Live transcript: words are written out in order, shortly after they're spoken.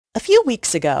A few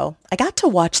weeks ago, I got to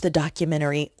watch the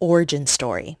documentary Origin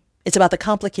Story. It's about the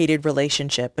complicated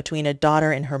relationship between a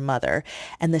daughter and her mother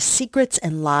and the secrets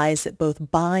and lies that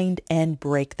both bind and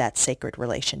break that sacred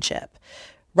relationship.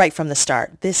 Right from the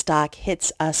start, this doc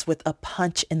hits us with a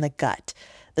punch in the gut.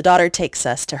 The daughter takes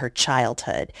us to her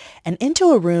childhood and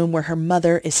into a room where her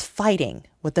mother is fighting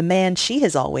with the man she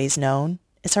has always known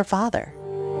as her father.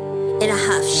 In a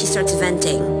huff, she starts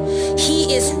venting.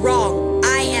 He is wrong.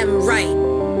 I am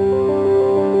right.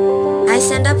 I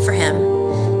stand up for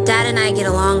him. Dad and I get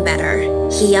along better.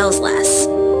 He yells less.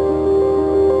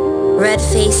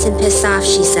 Red-faced and pissed off,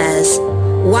 she says,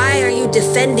 "Why are you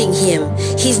defending him?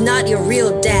 He's not your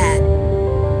real dad."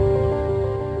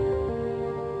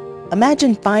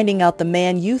 Imagine finding out the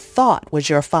man you thought was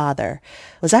your father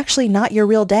was actually not your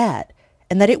real dad,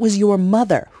 and that it was your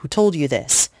mother who told you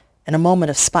this in a moment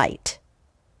of spite.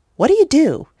 What do you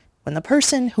do when the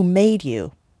person who made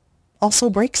you also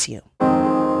breaks you?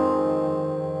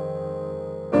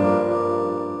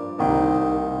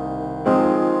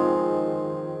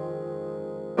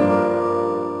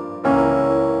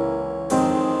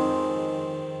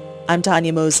 I'm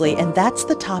Tanya Mosley, and that's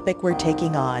the topic we're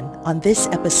taking on this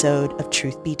episode of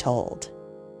Truth Be Told.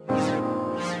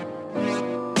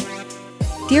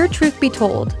 Dear Truth Be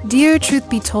Told. Dear Truth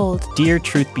Be Told. Dear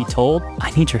Truth Be Told,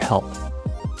 I need your help.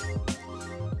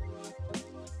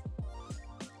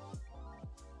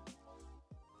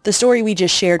 The story we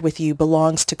just shared with you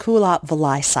belongs to Kulap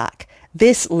Vilaysack.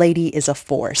 This lady is a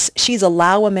force. She's a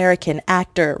Lao American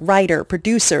actor, writer,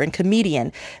 producer, and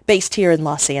comedian based here in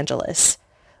Los Angeles.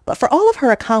 But for all of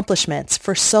her accomplishments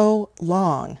for so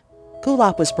long,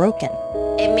 Kulap was broken.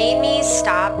 It made me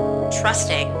stop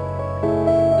trusting.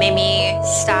 Made me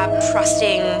stop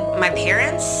trusting my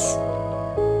parents.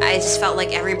 I just felt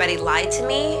like everybody lied to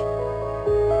me.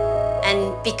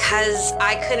 And because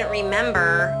I couldn't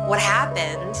remember what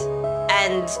happened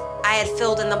and I had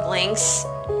filled in the blanks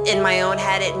in my own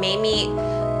head, it made me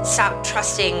stop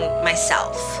trusting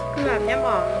myself.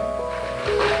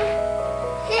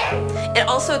 It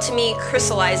also, to me,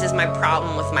 crystallizes my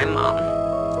problem with my mom.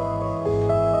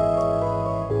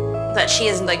 That she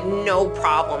has, no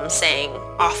problem saying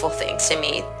awful things to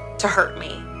me to hurt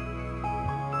me.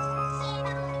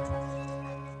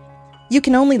 You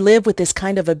can only live with this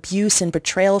kind of abuse and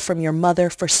betrayal from your mother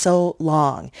for so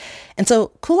long. And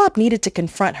so Kulap needed to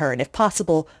confront her and, if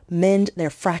possible, mend their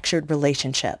fractured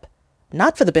relationship.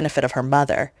 Not for the benefit of her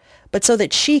mother, but so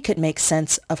that she could make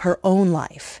sense of her own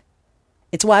life.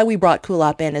 It's why we brought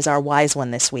Kulap in as our wise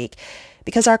one this week,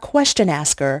 because our question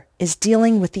asker is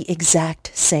dealing with the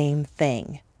exact same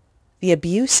thing, the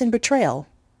abuse and betrayal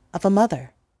of a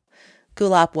mother.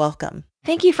 Kulap, welcome.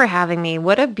 Thank you for having me.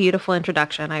 What a beautiful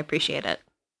introduction. I appreciate it.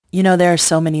 You know, there are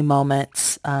so many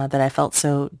moments that I felt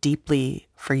so deeply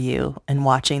for you in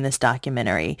watching this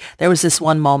documentary. There was this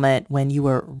one moment when you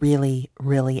were really,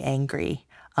 really angry.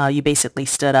 You basically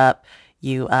stood up.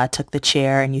 You took the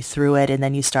chair and you threw it, and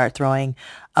then you start throwing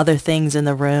other things in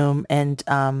the room. And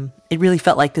it really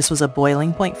felt like this was a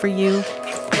boiling point for you.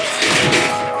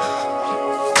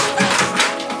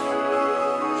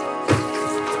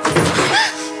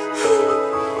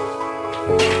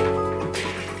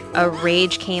 A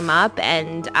rage came up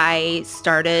and I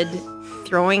started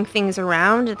throwing things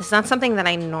around. It's not something that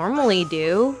I normally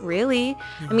do, really.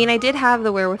 I mean, I did have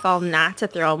the wherewithal not to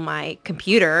throw my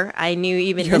computer. I knew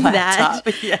even Your in laptop.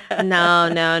 that. Yeah.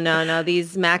 No.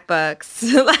 These MacBooks,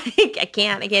 I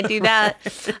can't do that.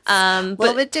 A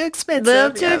little bit too expensive.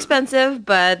 Little too expensive,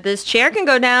 but this chair can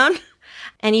go down.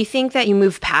 And you think that you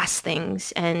move past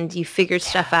things and you figure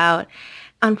stuff out.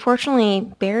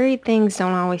 Unfortunately, buried things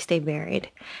don't always stay buried.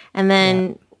 And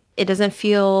then it doesn't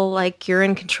feel like you're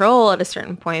in control at a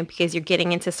certain point because you're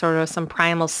getting into sort of some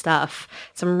primal stuff,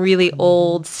 some really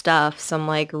old stuff, some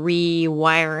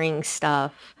rewiring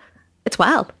stuff. It's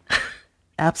wild.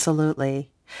 Absolutely.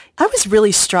 I was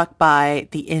really struck by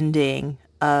the ending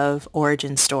of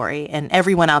Origin Story, and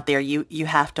everyone out there, you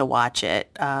have to watch it.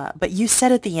 But you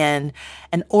said at the end,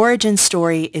 an origin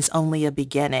story is only a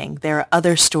beginning. There are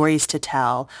other stories to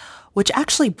tell, which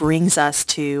actually brings us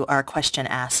to our question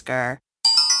asker.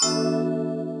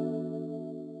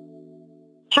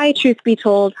 Hi, Truth Be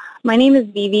Told. My name is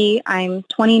Vivi. I'm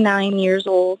 29 years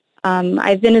old.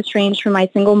 I've been estranged from my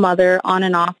single mother on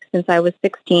and off since I was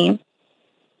 16.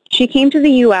 She came to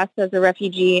the U.S. as a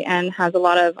refugee and has a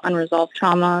lot of unresolved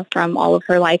trauma from all of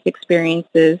her life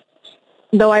experiences.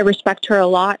 Though I respect her a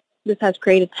lot, this has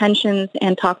created tensions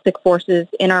and toxic forces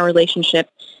in our relationship,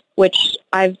 which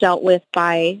I've dealt with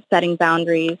by setting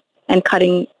boundaries and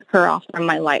cutting her off from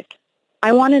my life.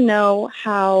 I want to know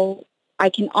how I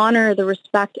can honor the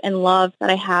respect and love that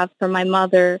I have for my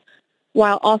mother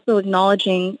while also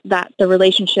acknowledging that the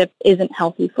relationship isn't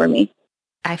healthy for me.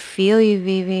 I feel you,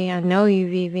 Vivi. I know you,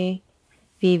 Vivi.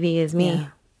 Vivi is me.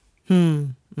 Yeah.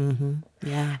 Mm-hmm.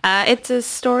 Yeah. It's a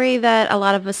story that a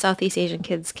lot of us Southeast Asian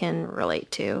kids can relate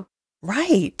to.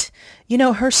 Right. You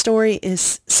know, her story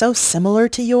is so similar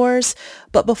to yours,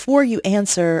 but before you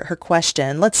answer her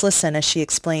question, let's listen as she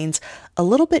explains a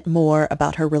little bit more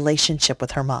about her relationship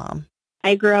with her mom.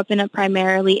 I grew up in a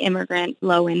primarily immigrant,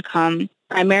 low-income,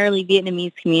 primarily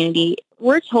Vietnamese community.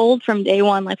 We're told from day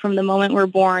one, like from the moment we're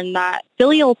born, that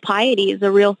filial piety is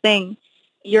a real thing.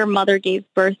 Your mother gave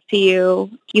birth to you.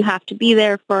 You have to be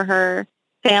there for her.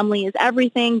 Family is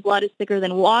everything. Blood is thicker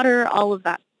than water, all of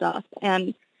that stuff.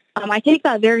 And I take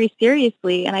that very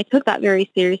seriously, and I took that very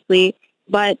seriously.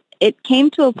 But it came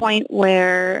to a point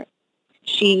where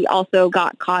she also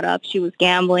got caught up. She was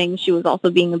gambling. She was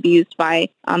also being abused by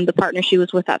the partner she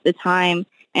was with at the time.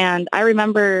 And I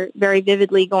remember very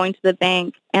vividly going to the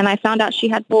bank, and I found out she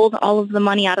had pulled all of the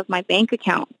money out of my bank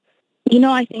account. You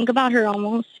know, I think about her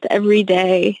almost every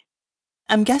day.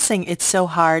 I'm guessing it's so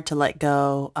hard to let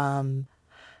go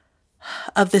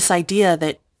of this idea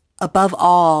that above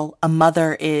all, a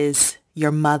mother is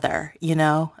your mother, you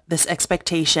know, this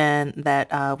expectation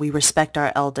that we respect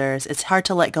our elders. It's hard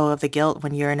to let go of the guilt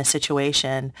when you're in a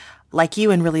situation like you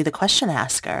and really the question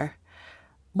asker.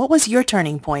 What was your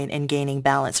turning point in gaining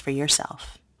balance for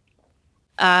yourself?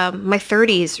 My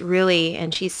 30s, really,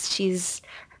 and she's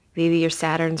Baby, your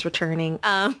Saturn's returning.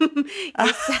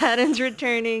 Your Saturn's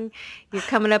returning. You're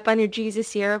coming up on your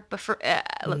Jesus year. But for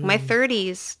look, my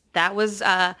 30s, that was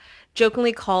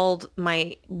jokingly called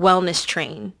my wellness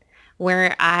train,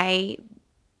 where I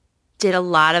did a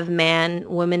lot of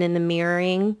women in the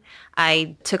mirroring.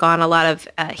 I took on a lot of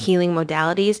healing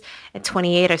modalities. At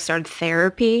 28, I started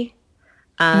therapy.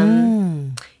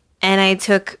 And I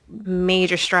took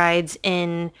major strides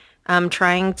in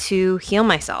trying to heal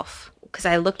myself. Because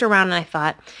I looked around and I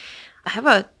thought, I have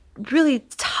a really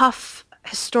tough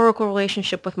historical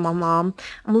relationship with my mom.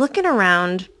 I'm looking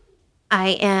around.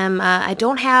 I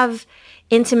don't have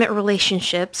intimate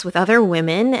relationships with other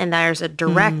women, and there's a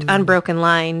direct, unbroken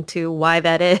line to why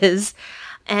that is.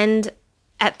 And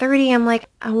at 30, I'm like,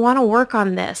 I want to work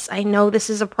on this. I know this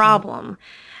is a problem.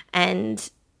 And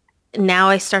now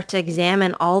I start to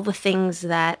examine all the things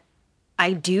that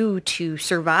I do to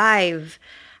survive,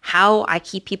 how I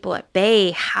keep people at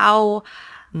bay, how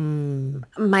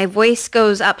my voice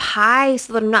goes up high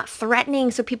so that I'm not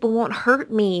threatening so people won't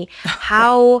hurt me.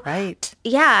 How, Right.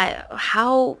 yeah,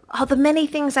 how the many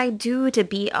things I do to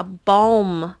be a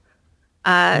balm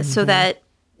so that,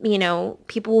 you know,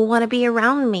 people will want to be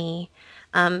around me.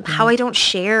 How I don't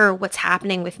share what's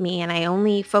happening with me and I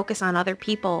only focus on other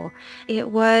people. It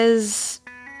was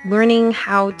learning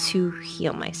how to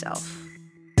heal myself.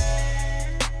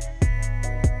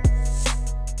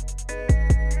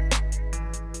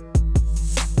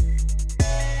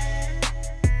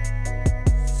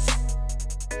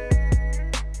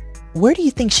 Where do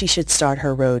you think she should start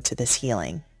her road to this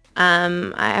healing?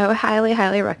 I would highly,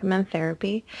 highly recommend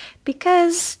therapy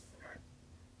because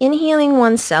in healing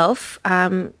oneself,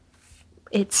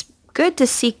 it's good to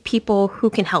seek people who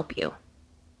can help you.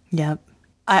 Yep.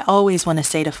 I always want to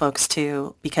say to folks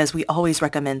too, because we always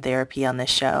recommend therapy on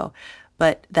this show,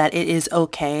 but that it is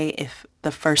okay if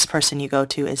the first person you go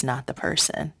to is not the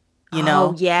person. You know,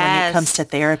 when it comes to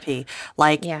therapy,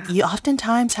 like you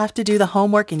oftentimes have to do the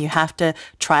homework and you have to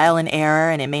trial and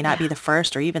error, and it may not be the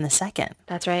first or even the second.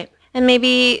 That's right. And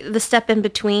maybe the step in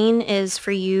between is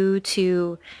for you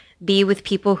to be with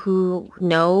people who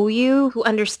know you, who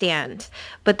understand.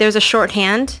 But there's a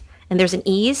shorthand and there's an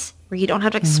ease where you don't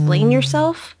have to explain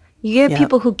yourself. You get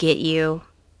people who get you.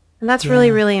 And that's really,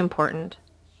 really important.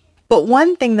 But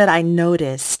one thing that I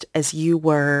noticed as you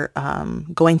were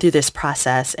going through this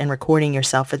process and recording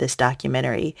yourself for this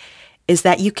documentary is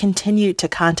that you continued to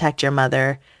contact your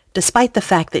mother despite the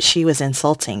fact that she was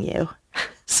insulting you.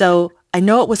 So I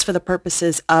know it was for the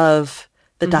purposes of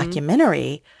the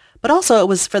documentary, but also it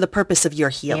was for the purpose of your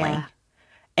healing. Yeah.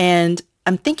 And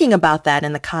I'm thinking about that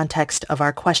in the context of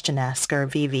our question asker,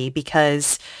 Vivi,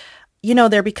 because you know,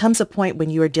 there becomes a point when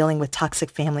you are dealing with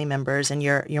toxic family members and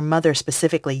your mother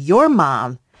specifically, your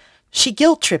mom, she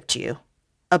guilt-tripped you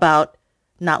about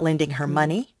not lending her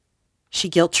money. She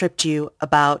guilt-tripped you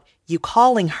about you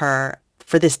calling her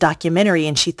for this documentary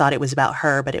and she thought it was about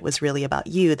her, but it was really about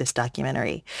you, this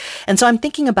documentary. And so I'm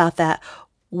thinking about that.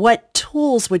 What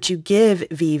tools would you give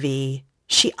Vivi?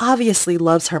 She obviously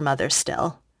loves her mother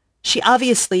still. She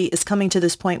obviously is coming to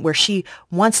this point where she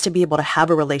wants to be able to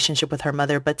have a relationship with her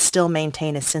mother, but still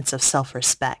maintain a sense of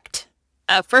self-respect.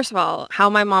 First of all, how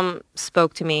my mom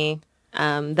spoke to me,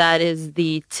 that is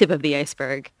the tip of the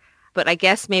iceberg. But I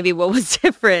guess maybe what was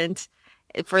different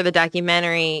for the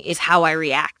documentary is how I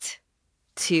react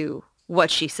to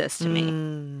what she says to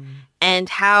me. And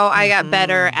how I got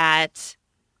better at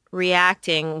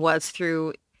reacting was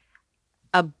through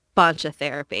a bunch of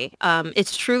therapy.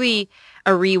 It's truly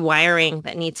a rewiring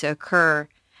that needs to occur.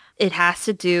 It has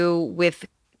to do with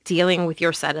dealing with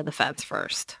your side of the fence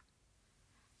first.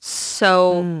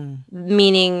 So,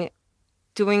 meaning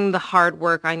doing the hard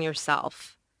work on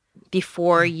yourself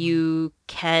before you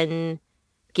can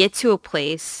get to a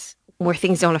place where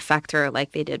things don't affect her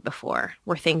like they did before,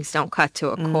 where things don't cut to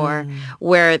a core,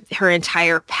 where her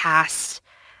entire past,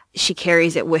 she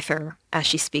carries it with her as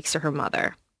she speaks to her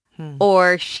mother.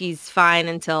 Or she's fine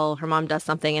until her mom does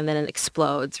something and then it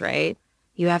explodes, right?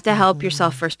 You have to help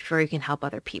yourself first before you can help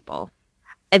other people.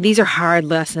 And these are hard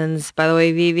lessons, by the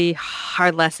way, Vivi,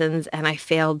 hard lessons. And I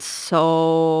failed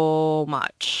so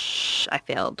much. I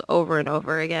failed over and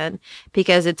over again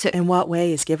because it took... In what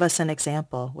ways? Give us an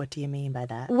example. What do you mean by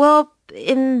that? Well,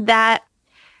 in that,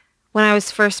 when I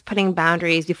was first putting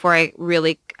boundaries, before I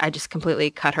just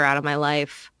completely cut her out of my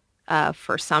life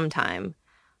for some time,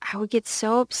 I would get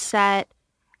so upset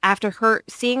after her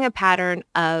seeing a pattern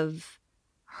of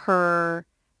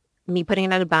me putting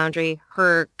it at a boundary,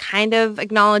 her kind of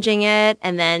acknowledging it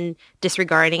and then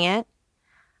disregarding it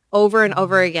over and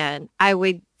over again. I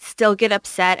would still get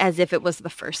upset as if it was the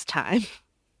first time.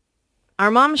 Our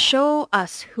moms show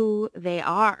us who they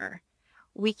are.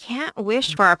 We can't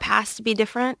wish for our past to be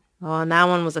different. Oh, and that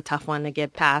one was a tough one to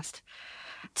get past.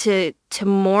 To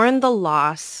mourn the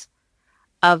loss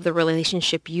of the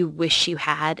relationship you wish you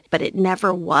had, but it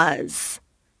never was.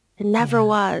 It never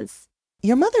was.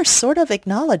 Your mother sort of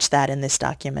acknowledged that in this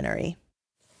documentary.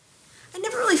 I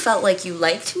never really felt like you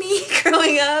liked me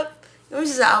growing up. You were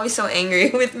just always so angry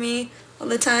with me all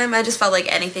the time. I just felt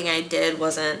like anything I did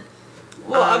wasn't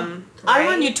I right.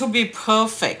 want you to be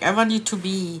perfect. I want you to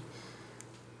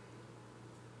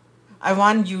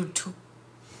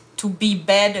be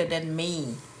better than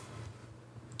me.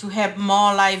 To have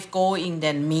more life going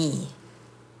than me.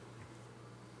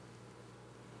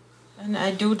 And I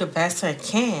do the best I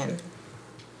can.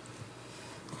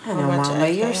 I know, Mama,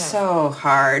 you're so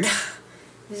hard.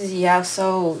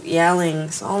 So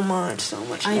yelling so much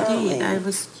yelling.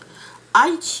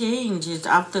 I changed it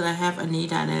after I have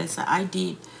Anita and Elsa. I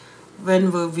did.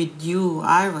 When we're with you,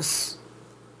 I was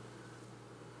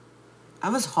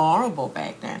horrible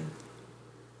back then.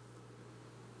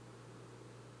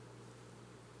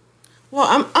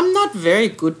 Well, I'm not very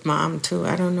good mom too.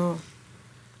 I don't know.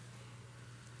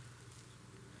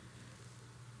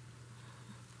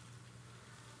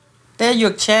 There's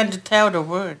your chance to tell the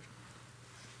world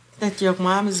that your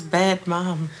mom is bad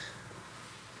mom.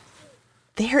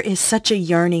 There is such a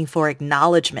yearning for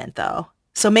acknowledgement, though.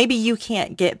 So maybe you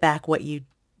can't get back what you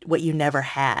never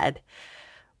had,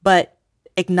 but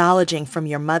acknowledging from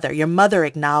your mother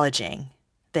acknowledging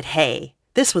that, hey,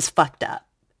 this was fucked up.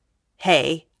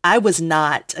 Hey, I was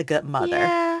not a good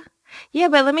mother. Yeah,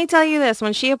 but let me tell you this.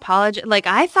 When she apologized, like,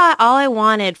 I thought all I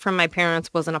wanted from my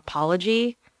parents was an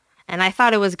apology. And I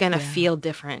thought it was going to feel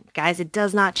different. Guys, it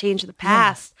does not change the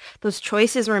past. Those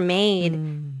choices were made.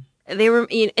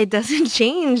 It doesn't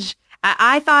change.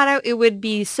 I thought it would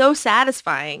be so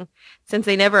satisfying since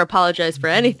they never apologized for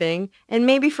anything. And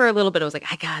maybe for a little bit, I was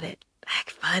like, I got it. I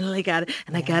finally got it.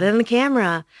 And I got it on the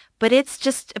camera. But it's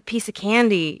just a piece of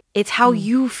candy. It's how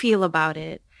you feel about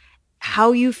it.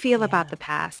 How you feel about the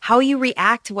past. How you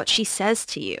react to what she says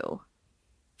to you.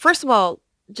 First of all,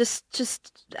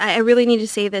 I really need to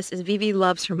say this, is Vivi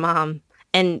loves her mom.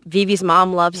 And Vivi's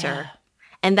mom loves her.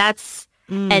 And that's...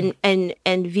 And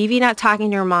Vivi not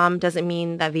talking to her mom doesn't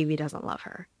mean that Vivi doesn't love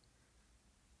her.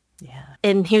 Yeah.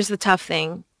 And here's the tough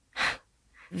thing.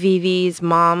 Vivi's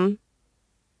mom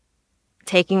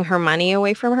taking her money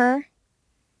away from her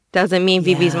doesn't mean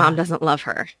Vivi's mom doesn't love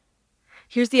her.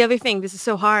 Here's the other thing. This is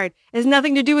so hard. It has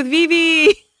nothing to do with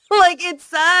Vivi. Like, it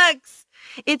sucks.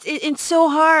 It's so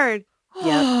hard. Yep.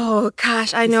 Oh,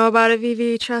 gosh. I know about it,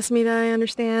 Vivi. Trust me that I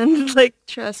understand. Like,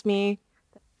 trust me.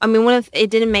 I mean,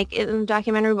 it didn't make it in the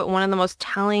documentary, but one of the most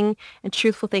telling and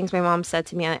truthful things my mom said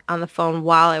to me on the phone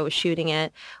while I was shooting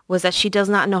it was that she does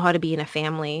not know how to be in a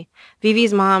family.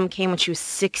 Vivi's mom came when she was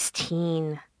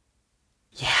 16.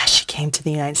 Yeah, she came to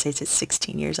the United States at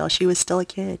 16 years old. She was still a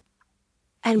kid.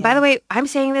 And by the way, I'm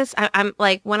saying this, I'm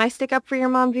like, when I stick up for your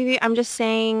mom, Vivi, I'm just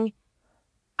saying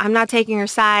I'm not taking her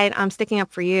side. I'm sticking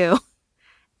up for you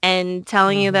and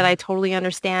telling you that I totally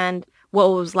understand what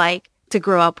it was like to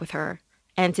grow up with her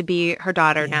and to be her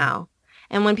daughter now.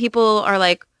 And when people are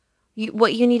like,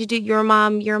 what you need to do. You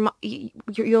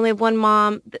only have one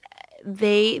mom.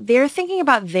 They're thinking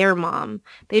about their mom.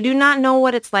 They do not know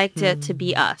what it's like to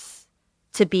be us,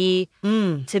 to be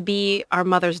our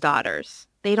mother's daughters.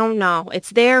 They don't know. It's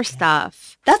their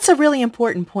stuff. That's a really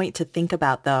important point to think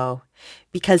about, though,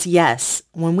 because yes,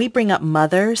 when we bring up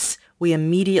mothers, we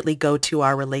immediately go to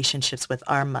our relationships with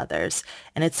our mothers.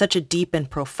 And it's such a deep and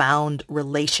profound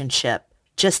relationship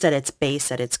just at its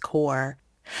base, at its core.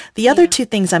 The other two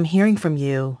things I'm hearing from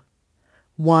you,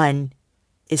 one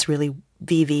is really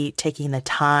Vivi taking the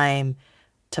time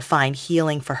to find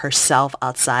healing for herself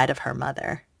outside of her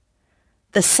mother.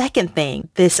 The second thing,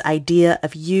 this idea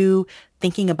of you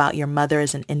thinking about your mother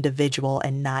as an individual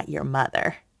and not your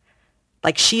mother.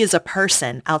 Like she is a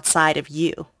person outside of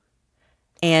you.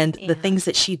 And the things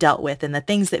that she dealt with and the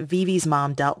things that Vivi's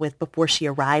mom dealt with before she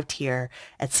arrived here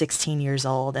at 16 years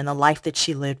old and the life that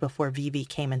she lived before Vivi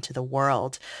came into the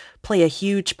world play a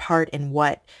huge part in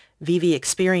what Vivi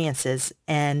experiences.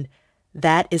 And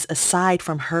that is aside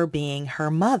from her being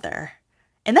her mother.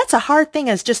 And that's a hard thing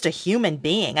as just a human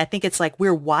being. I think it's like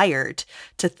we're wired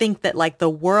to think that like the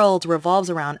world revolves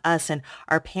around us and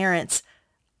our parents,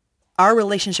 our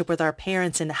relationship with our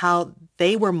parents and how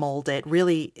they were molded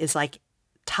really is like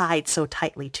tied so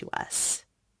tightly to us.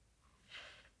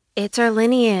 It's our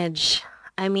lineage.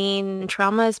 I mean,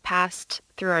 trauma is passed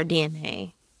through our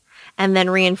DNA and then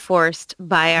reinforced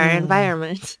by our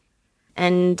environment.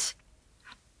 And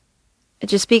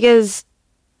just because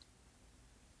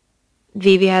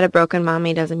Vivi had a broken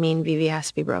mommy doesn't mean Vivi has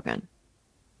to be broken.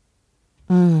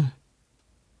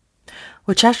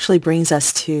 Which actually brings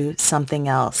us to something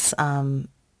else.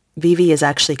 Vivi is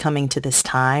actually coming to this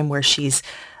time where she's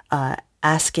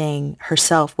asking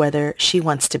herself whether she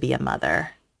wants to be a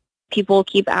mother. People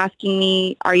keep asking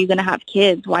me, are you going to have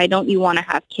kids? Why don't you want to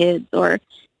have kids? Or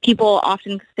people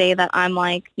often say that I'm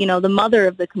like, the mother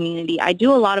of the community. I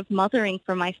do a lot of mothering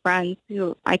for my friends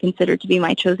who I consider to be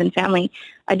my chosen family.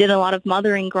 I did a lot of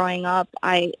mothering growing up.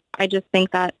 I just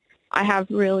think that I have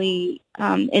really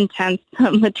intense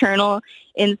maternal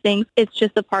instincts. It's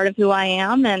just a part of who I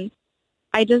am. And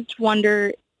I just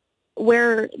wonder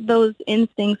where those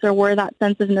instincts or where that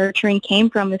sense of nurturing came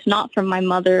from, if not from my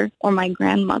mother or my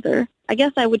grandmother. I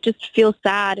guess I would just feel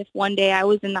sad if one day I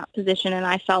was in that position and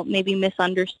I felt maybe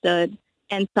misunderstood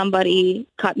and somebody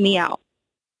cut me out.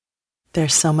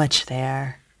 There's so much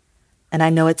there. And I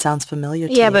know it sounds familiar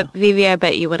to you. Yeah, but Vivi, I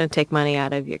bet you wouldn't take money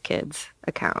out of your kid's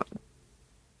account.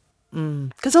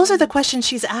 Because those are the questions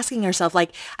she's asking herself.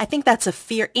 Like, I think that's a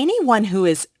fear. Anyone who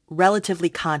is relatively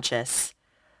conscious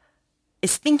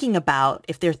is thinking about,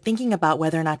 if they're thinking about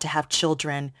whether or not to have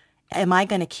children, am I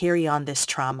going to carry on this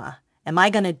trauma? Am I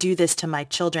going to do this to my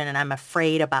children? And I'm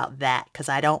afraid about that because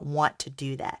I don't want to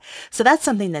do that. So that's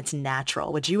something that's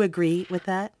natural. Would you agree with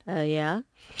that? Yeah.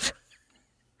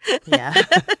 Yeah.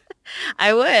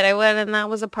 I would. And that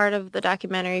was a part of the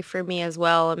documentary for me as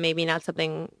well. And maybe not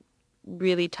something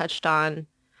really touched on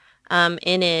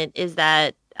in it, is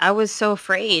that I was so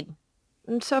afraid.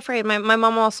 I'm so afraid. My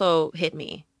mom also hit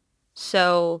me.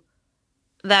 So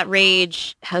that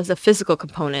rage has a physical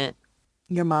component.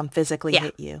 Your mom physically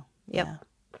hit you. Yep.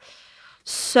 Yeah.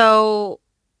 So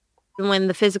when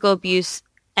the physical abuse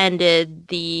ended,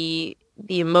 the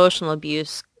emotional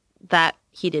abuse, that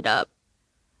heated up.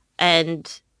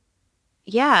 And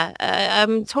yeah,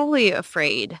 I'm totally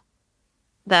afraid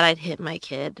that I'd hit my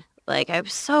kid. Like, I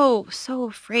was so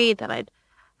afraid that I'd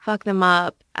fuck them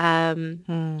up.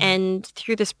 And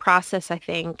through this process, I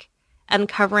think,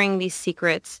 uncovering these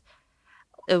secrets,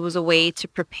 it was a way to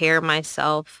prepare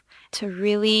myself to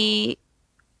really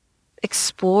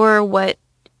explore what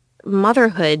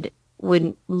motherhood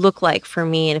would look like for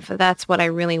me, and if that's what I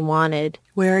really wanted.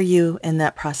 Where are you in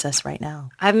that process right now?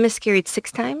 I've miscarried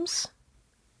 6 times.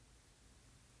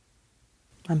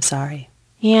 I'm sorry.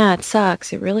 Yeah, it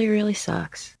sucks. It really, really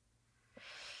sucks.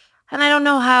 And I don't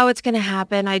know how it's going to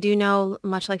happen. I do know,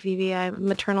 much like Vivi, I have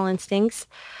maternal instincts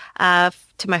to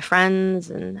my friends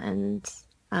and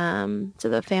to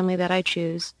the family that I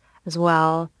choose as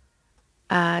well,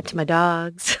 to my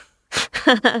dogs.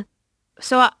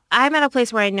 So I'm at a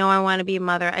place where I know I want to be a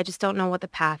mother. I just don't know what the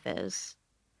path is.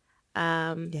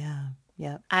 Yeah.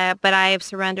 But I have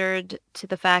surrendered to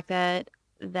the fact that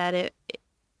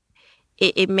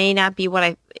it may not be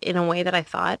what in a way that I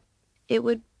thought it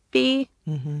would be.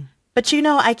 Mm-hmm. But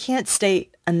I can't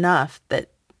state enough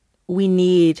that we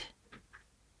need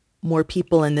more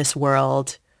people in this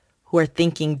world who are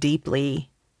thinking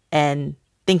deeply and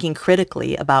thinking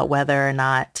critically about whether or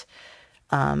not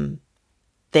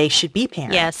they should be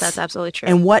parents. Yes, that's absolutely true.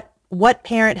 And what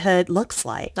parenthood looks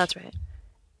like. That's right.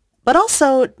 but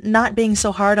also not being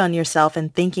so hard on yourself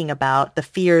and thinking about the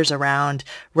fears around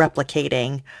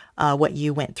replicating what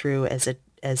you went through as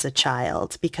a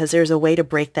child, because there's a way to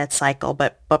break that cycle.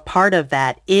 But part of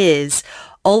that is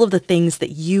all of the things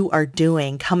that you are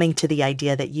doing, coming to the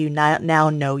idea that you now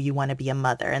know you want to be a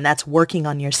mother, and that's working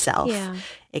on yourself, Yeah.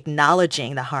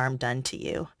 acknowledging the harm done to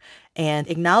you, and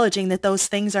acknowledging that those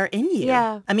things are in you.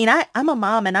 Yeah. I mean, I'm a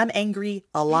mom and I'm angry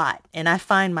a lot, and I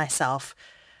find myself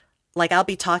like I'll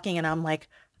be talking and I'm like,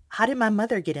 how did my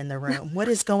mother get in the room? What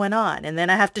is going on? And then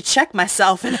I have to check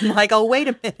myself and I'm like, oh, wait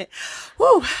a minute.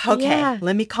 Whew, okay, Yeah.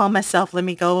 let me calm myself. Let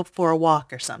me go for a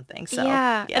walk or something. So,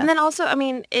 Yeah. And then also, I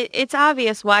mean, it's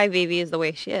obvious why Vivi is the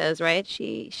way she is, right?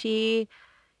 She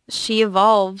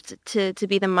evolved to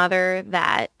be the mother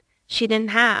that she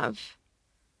didn't have.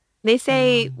 They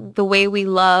say the way we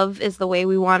love is the way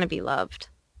we want to be loved.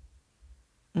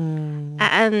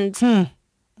 And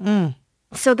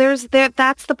so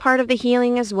that's the part of the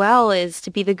healing as well, is to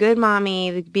be the good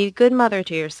mommy, to be a good mother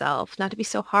to yourself, not to be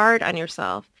so hard on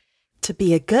yourself. to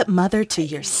be a good mother to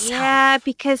yourself. Yeah,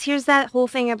 because here's that whole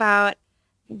thing about,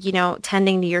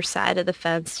 tending to your side of the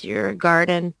fence, your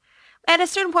garden. At a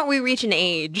certain point, we reach an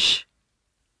age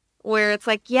where it's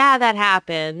like, yeah, that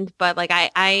happened, but like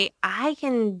I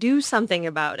can do something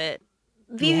about it.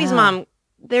 Vivi's Yeah. mom,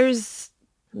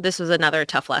 this was another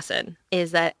tough lesson,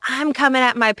 is that I'm coming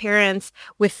at my parents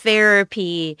with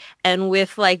therapy and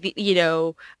with like,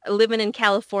 living in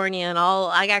California and all.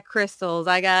 I got crystals.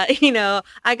 I got,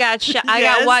 I got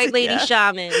Yes, white lady yeah.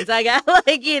 shamans. I got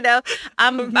like,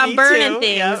 I'm Me burning too,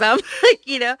 things. yep. I'm like,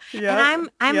 Yep, and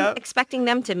I'm yep. expecting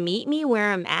them to meet me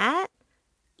where I'm at.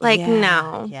 Like, Yeah,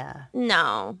 no, Yeah.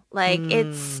 no, like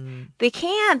Mm. they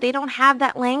can't. They don't have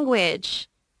that language.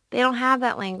 They don't have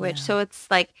that language. Yeah. So it's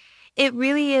like, it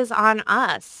really is on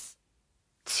us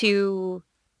to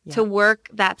Yeah. work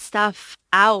that stuff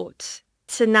out,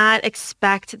 to not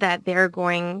expect that they're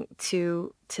going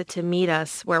to meet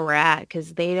us where we're at,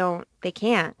 because they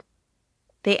can't.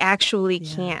 They actually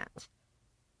can't.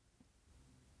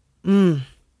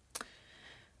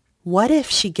 What if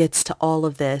she gets to all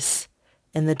of this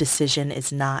and the decision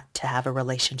is not to have a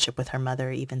relationship with her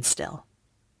mother even still?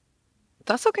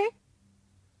 That's okay.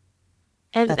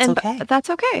 And That's okay. That's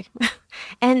okay.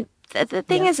 And the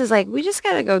thing Yeah. is like, we just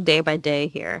got to go day by day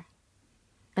here.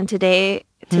 And today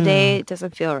it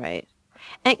doesn't feel right.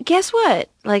 And guess what?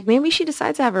 Like, maybe she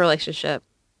decides to have a relationship.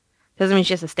 Doesn't mean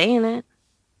she has to stay in it.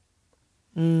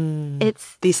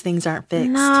 It's These things aren't fixed.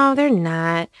 no, they're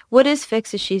not. What is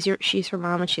fixed is she's her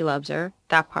mom and she loves her.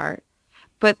 That part.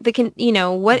 But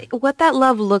what that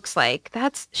love looks like.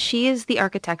 She is the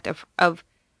architect of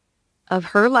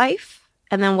her life,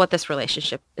 and then what this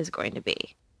relationship is going to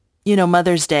be.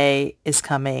 Mother's Day is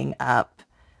coming up.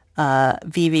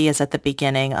 Vivi is at the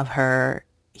beginning of her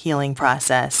healing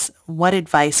process. What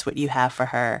advice would you have for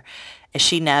her as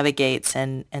she navigates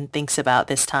and thinks about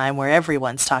this time where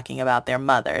everyone's talking about their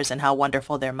mothers and how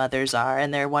wonderful their mothers are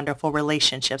and their wonderful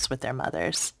relationships with their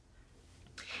mothers?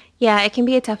 Yeah, it can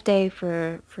be a tough day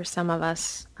for some of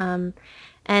us.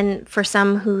 And for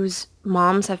some whose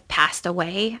moms have passed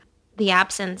away, the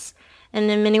absence. And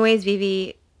in many ways,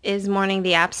 Vivi is mourning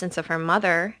the absence of her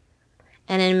mother.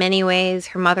 And in many ways,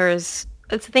 it's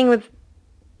the thing with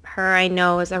her, I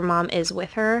know, is her mom is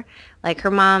with her. Like,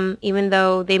 her mom, even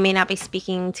though they may not be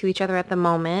speaking to each other at the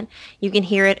moment, you can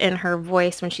hear it in her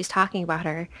voice when she's talking about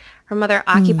her. Her mother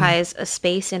occupies a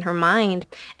space in her mind,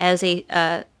 as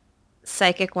a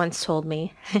psychic once told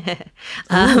me.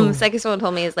 Psychic someone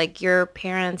told me, is like, your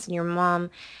parents and your mom,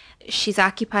 she's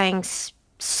occupying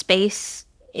space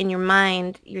in your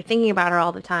mind. You're thinking about her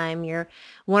all the time. You're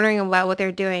wondering about what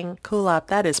they're doing. Kulap,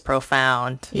 that is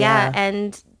profound. Yeah,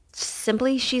 and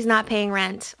simply she's not paying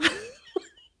rent.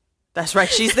 That's right.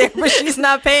 She's there, but she's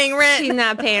not paying rent. She's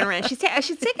not paying rent. She's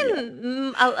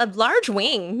taking a large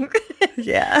wing.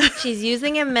 Yeah. She's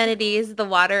using amenities. The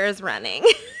water is running.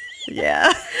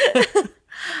 Yeah.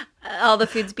 All the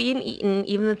food's being eaten,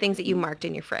 even the things that you marked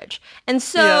in your fridge. And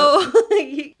so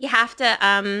you have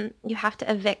to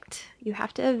evict. You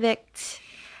have to evict.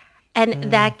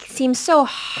 And that seems so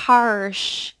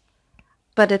harsh,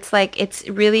 but it's like, it's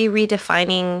really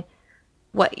redefining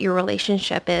what your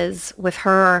relationship is with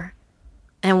her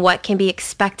and what can be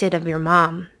expected of your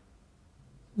mom.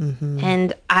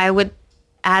 And I would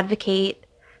advocate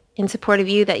in support of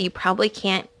you that you probably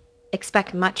can't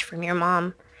expect much from your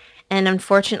mom. And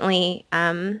unfortunately,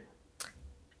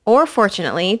 or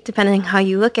fortunately, depending how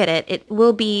you look at it, it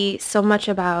will be so much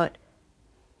about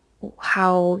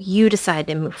how you decide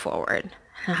to move forward,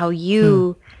 how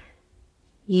you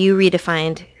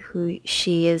redefined who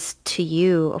she is to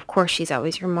you. Of course, she's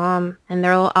always your mom, and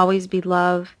there will always be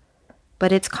love,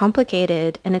 but it's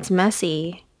complicated and it's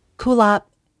messy. Kulap,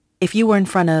 if you were in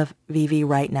front of Vivi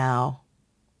right now,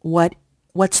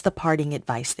 what's the parting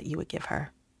advice that you would give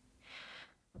her?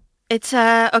 It's,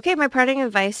 okay, my parting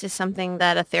advice is something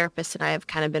that a therapist and I have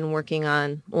kind of been working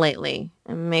on lately,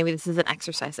 and maybe this is an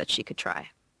exercise that she could try.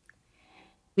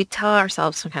 We tell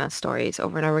ourselves some kind of stories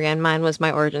over and over again. Mine was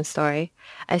my origin story.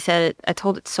 I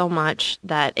told it so much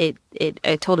that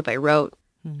I told it by rote.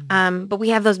 But we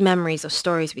have those memories, those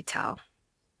stories we tell.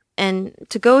 And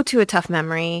to go to a tough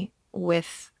memory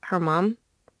with her mom,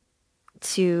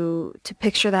 to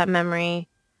picture that memory,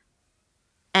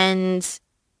 and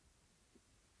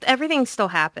everything still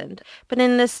happened. But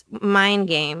in this mind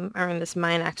game, or in this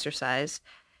mind exercise,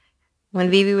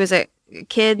 when Vivi was a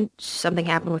kid, something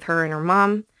happened with her and her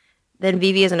mom. Then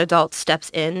Vivi as an adult steps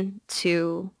in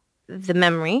to the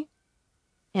memory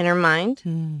in her mind.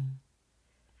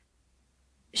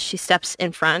 She steps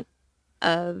in front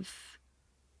of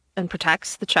and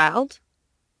protects the child.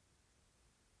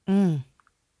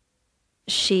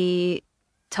 She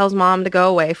tells mom to go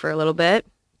away for a little bit,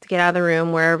 to get out of the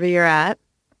room, wherever you're at.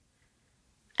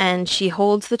 And she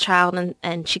holds the child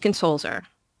and she consoles her.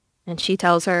 And she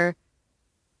tells her,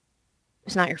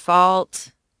 it's not your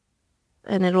fault,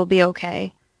 and it'll be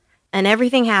okay. And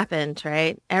everything happened,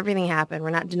 right? Everything happened. We're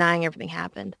not denying everything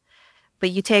happened. But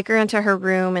you take her into her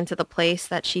room, into the place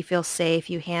that she feels safe.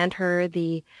 You hand her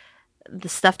the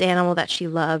stuffed animal that she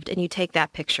loved, and you take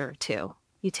that picture, too.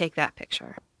 You take that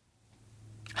picture.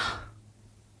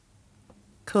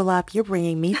 Kulap, you're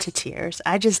bringing me to tears.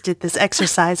 I just did this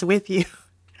exercise with you.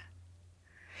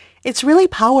 It's really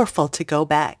powerful to go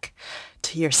back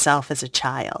to yourself as a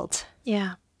child.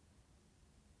 Yeah.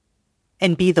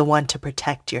 And be the one to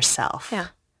protect yourself. Yeah.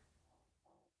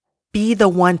 Be the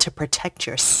one to protect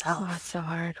yourself. Oh, it's so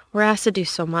hard. We're asked to do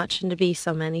so much and to be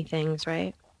so many things,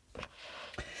 right?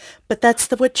 But that's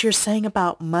what you're saying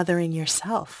about mothering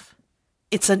yourself.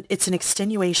 It's an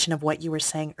extenuation of what you were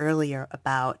saying earlier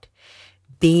about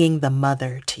being the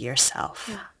mother to yourself.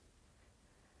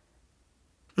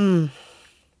 Yeah.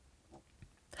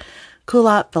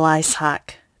 Kulap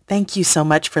Vilaysack, thank you so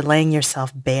much for laying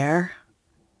yourself bare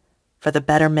for the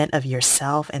betterment of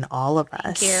yourself and all of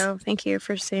us. Thank you. Thank you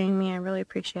for seeing me. I really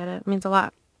appreciate it. It means a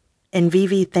lot. And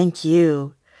Vivi, thank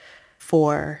you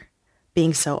for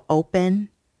being so open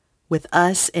with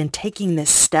us and taking this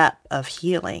step of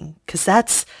healing, because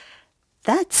that's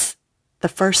the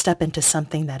first step into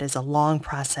something that is a long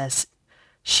process.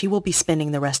 She will be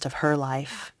spending the rest of her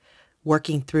life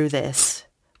working through this,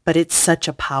 but it's such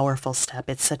a powerful step.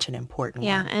 It's such an important one.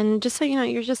 Yeah, and just so you know,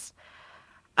 you're just,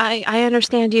 I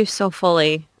understand you so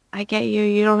fully. I get you.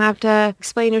 You don't have to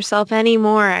explain yourself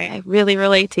anymore. I really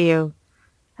relate to you.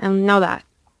 And know that.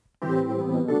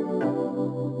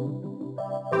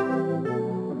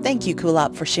 Thank you,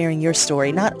 Kulap, for sharing your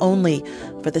story, not only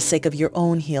for the sake of your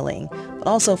own healing, but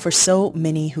also for so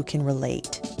many who can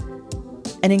relate.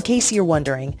 And in case you're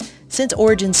wondering, since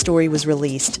Origin Story was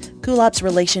released, Kulap's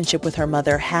relationship with her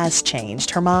mother has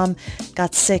changed. Her mom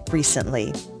got sick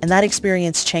recently, and that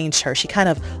experience changed her. She kind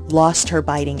of lost her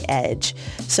biting edge.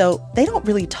 So they don't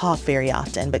really talk very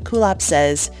often, but Kulap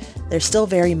says they're still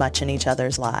very much in each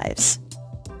other's lives.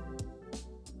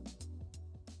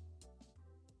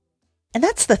 And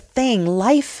that's the thing.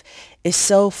 Life is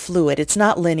so fluid. It's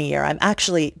not linear. I'm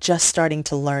actually just starting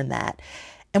to learn that.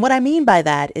 And what I mean by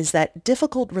that is that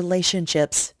difficult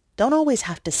relationships don't always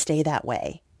have to stay that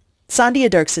way. Sandhya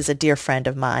Dirks is a dear friend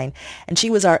of mine, and she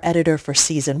was our editor for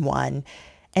season 1.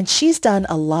 And she's done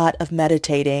a lot of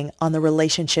meditating on the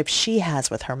relationship she has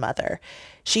with her mother.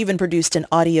 She even produced an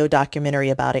audio documentary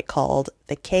about it called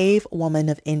The Cave Woman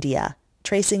of India,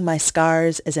 Tracing My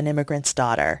Scars as an Immigrant's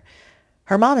Daughter.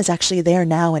 Her mom is actually there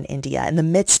now in India in the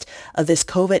midst of this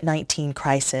COVID-19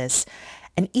 crisis.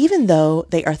 And even though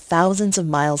they are thousands of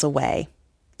miles away,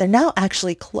 they're now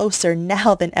actually closer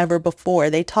now than ever before.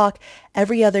 They talk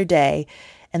every other day,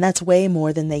 and that's way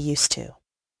more than they used to.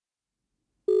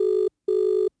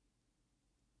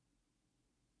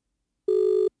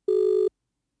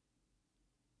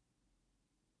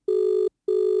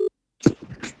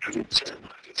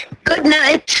 Good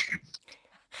night.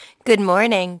 Good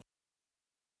morning.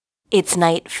 It's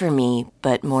night for me,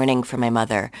 but morning for my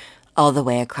mother, all the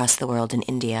way across the world in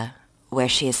India, where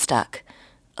she is stuck,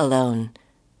 alone,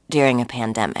 during a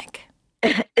pandemic.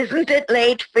 Isn't it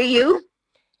late for you?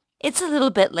 It's a little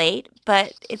bit late,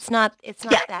 but it's not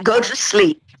that go bad. to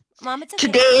sleep. Mom, it's okay.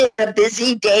 Today is a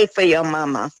busy day for your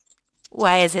mama.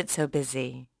 Why is it so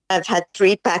busy? I've had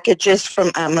 3 packages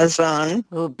from Amazon,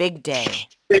 Ooh, big day.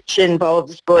 which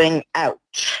involves going out.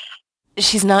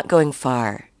 She's not going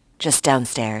far, just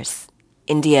downstairs.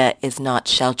 India is not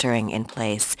sheltering in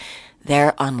place.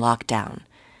 They're on lockdown.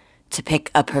 To pick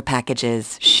up her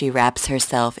packages, she wraps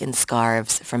herself in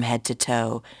scarves from head to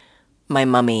toe. My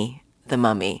mummy, the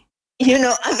mummy.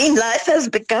 Life has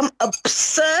become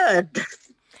absurd.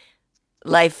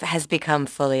 Life has become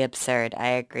fully absurd. I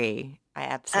agree. I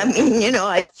absolutely.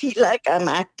 I feel like I'm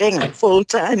acting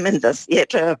full-time in the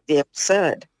theater of the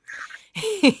absurd.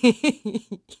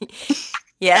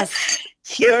 Yes.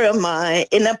 Here am I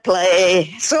in a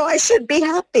play, so I should be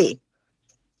happy.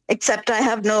 Except I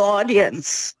have no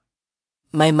audience.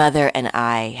 My mother and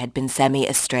I had been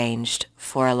semi-estranged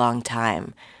for a long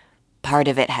time. Part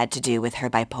of it had to do with her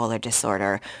bipolar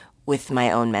disorder, with my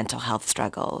own mental health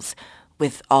struggles,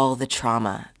 with all the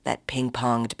trauma that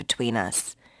ping-ponged between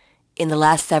us. In the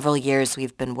last several years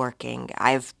I've been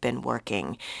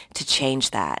working to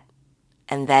change that.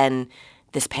 And then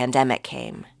this pandemic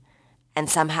came. And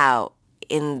somehow,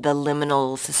 in the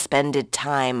liminal, suspended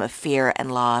time of fear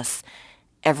and loss,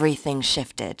 everything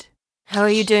shifted. How are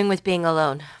you doing with being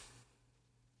alone?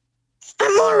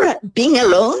 I'm all right. Being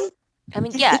alone?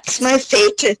 Yeah. It's my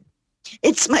fate.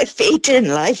 It's my fate in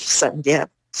life, Sandhya.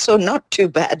 So not too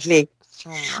badly.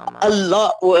 Oh, Mama. A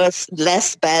lot worse,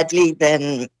 less badly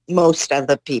than most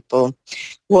other people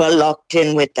who are locked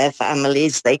in with their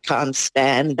families they can't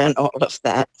stand and all of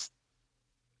that.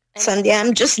 Sandhya,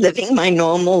 I'm just living my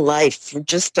normal life,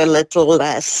 just a little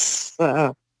less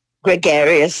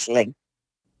gregariously.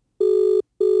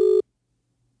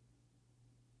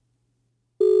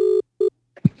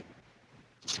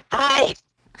 Hi,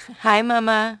 Hi,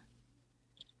 Mama.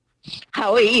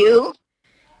 how are you?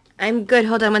 I'm good.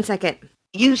 Hold on one second.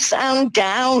 You sound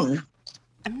down.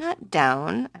 I'm not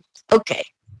down. Okay,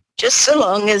 just so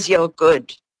long as you're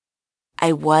good.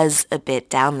 I was a bit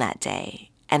down that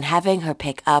day, and having her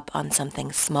pick up on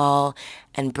something small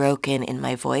and broken in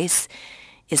my voice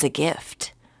is a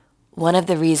gift. One of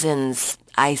the reasons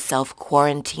I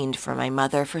self-quarantined from my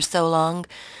mother for so long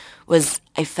was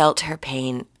I felt her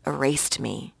pain erased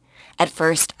me. At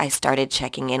first, I started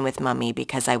checking in with Mummy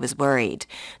because I was worried.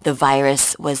 The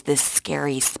virus was this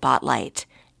scary spotlight.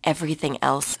 Everything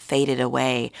else faded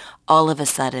away. All of a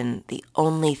sudden, the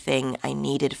only thing I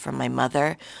needed from my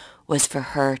mother was for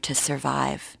her to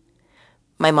survive.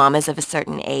 My mom is of a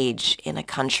certain age in a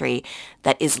country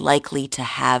that is likely to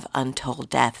have untold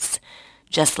deaths.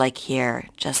 Just like here,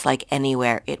 just like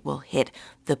anywhere, it will hit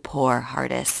the poor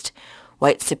hardest.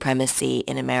 White supremacy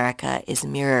in America is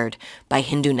mirrored by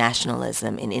Hindu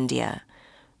nationalism in India.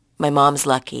 My mom's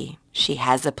lucky. She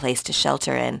has a place to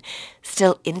shelter in.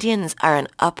 Still, Indians are an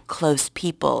up-close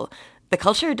people. The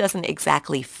culture doesn't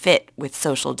exactly fit with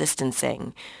social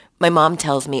distancing. My mom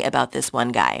tells me about this one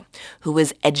guy who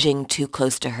was edging too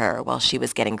close to her while she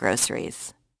was getting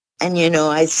groceries. And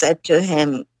I said to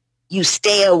him, you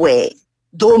stay away,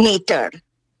 2 meter.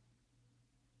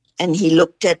 And he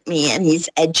looked at me and he's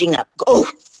edging up. Oh,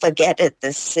 forget it,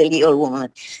 this silly old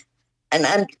woman. And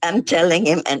I'm telling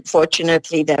him, and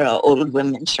fortunately there are old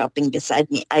women shopping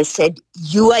beside me. I said,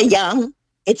 you are young.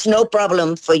 It's no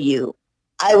problem for you.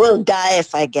 I will die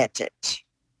if I get it.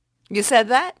 You said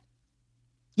that?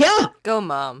 Yeah. Go,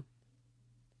 Mom.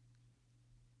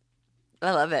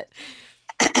 I love it.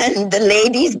 And the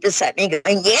ladies beside me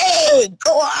going, yay,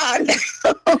 go on.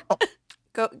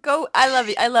 Go. I love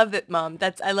you. I love it, Mom.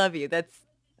 I love you.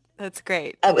 That's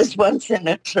great. I was once in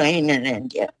a train in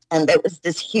India, and there was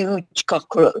this huge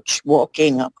cockroach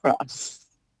walking across.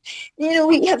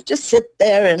 We have to sit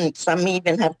there, and some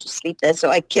even have to sleep there. So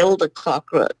I killed a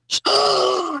cockroach.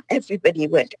 Everybody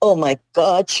went, oh my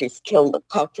God, she's killed a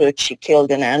cockroach. She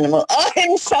killed an animal.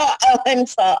 Ahimsa,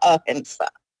 ahimsa, ahimsa.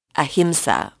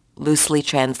 Ahimsa, loosely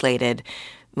translated,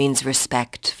 means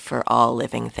respect for all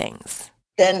living things.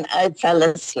 Then I fell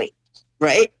asleep,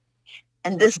 right?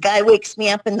 And this guy wakes me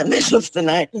up in the middle of the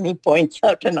night and he points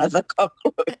out another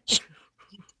cockroach.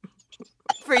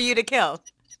 For you to kill.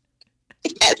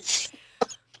 Yes.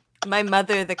 My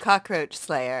mother, the cockroach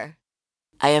slayer.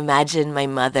 I imagine my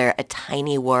mother, a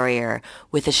tiny warrior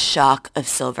with a shock of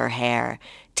silver hair,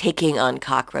 taking on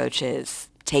cockroaches,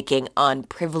 taking on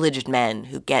privileged men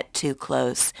who get too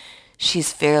close.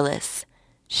 She's fearless.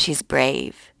 She's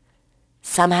brave.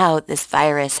 Somehow this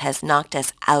virus has knocked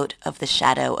us out of the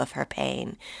shadow of her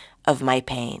pain, of my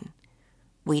pain.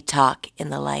 We talk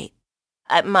in the light.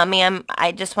 Mommy,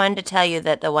 I just wanted to tell you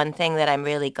that the one thing that I'm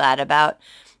really glad about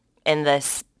in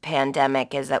this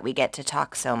pandemic is that we get to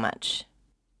talk so much.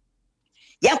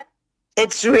 Yep,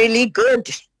 it's really good.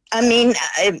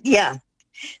 Yeah.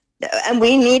 And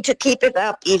we need to keep it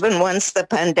up even once the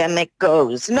pandemic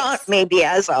goes. Not maybe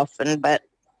as often, but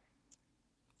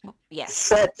Yes.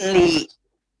 certainly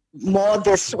more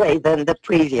this way than the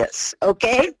previous.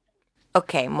 Okay?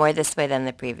 Okay, more this way than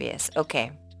the previous.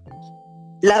 Okay.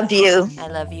 Love you. I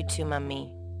love you too,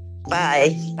 Mummy.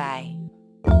 Bye. Bye.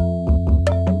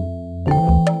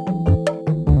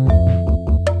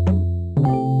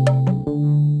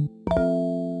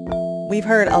 We've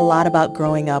heard a lot about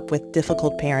growing up with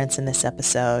difficult parents in this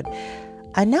episode.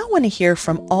 I now want to hear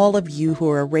from all of you who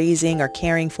are raising or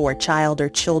caring for a child or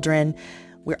children.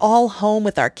 We're all home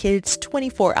with our kids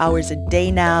 24 hours a day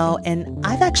now, and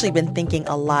I've actually been thinking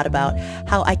a lot about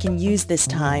how I can use this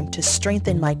time to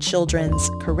strengthen my children's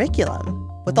curriculum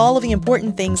with all of the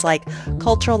important things like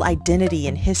cultural identity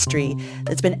and history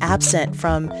that's been absent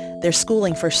from their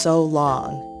schooling for so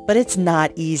long. But it's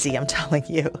not easy, I'm telling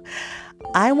you.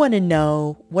 I want to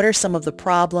know, what are some of the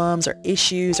problems or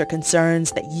issues or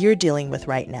concerns that you're dealing with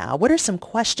right now? What are some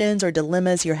questions or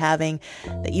dilemmas you're having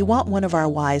that you want one of our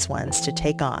wise ones to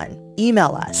take on?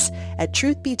 Email us at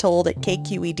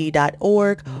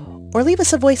truthbetold@kqed.org or leave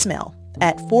us a voicemail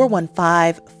at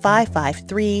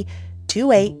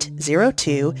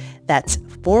 415-553-2802. That's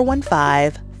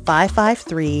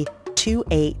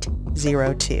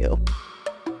 415-553-2802.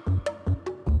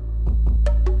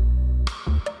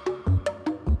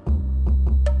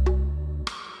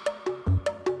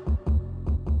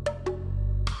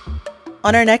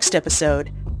 On our next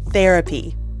episode,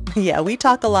 therapy. Yeah, we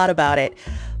talk a lot about it,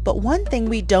 but one thing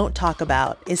we don't talk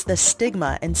about is the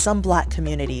stigma in some Black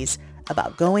communities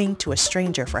about going to a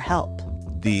stranger for help.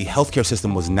 The healthcare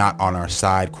system was not on our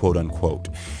side, quote unquote.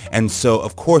 And so,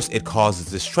 of course, it causes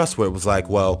this trust where it was like,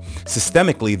 well,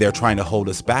 systemically, they're trying to hold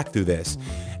us back through this.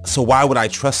 So why would I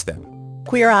trust them?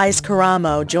 Queer Eyes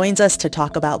Karamo joins us to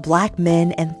talk about Black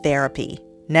men and therapy.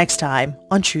 Next time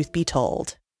on Truth Be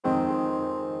Told.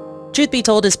 Truth Be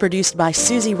Told is produced by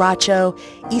Susie Racho,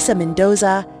 Isa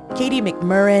Mendoza, Katie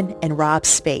McMurrin, and Rob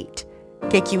Spate.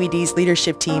 KQED's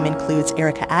leadership team includes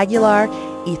Erica Aguilar,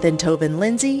 Ethan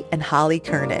Tobin-Lindsay, and Holly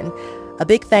Kernan. A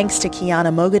big thanks to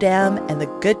Kiana Mogadam and the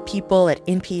good people at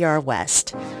NPR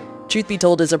West. Truth Be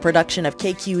Told is a production of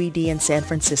KQED in San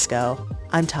Francisco.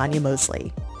 I'm Tanya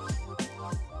Mosley.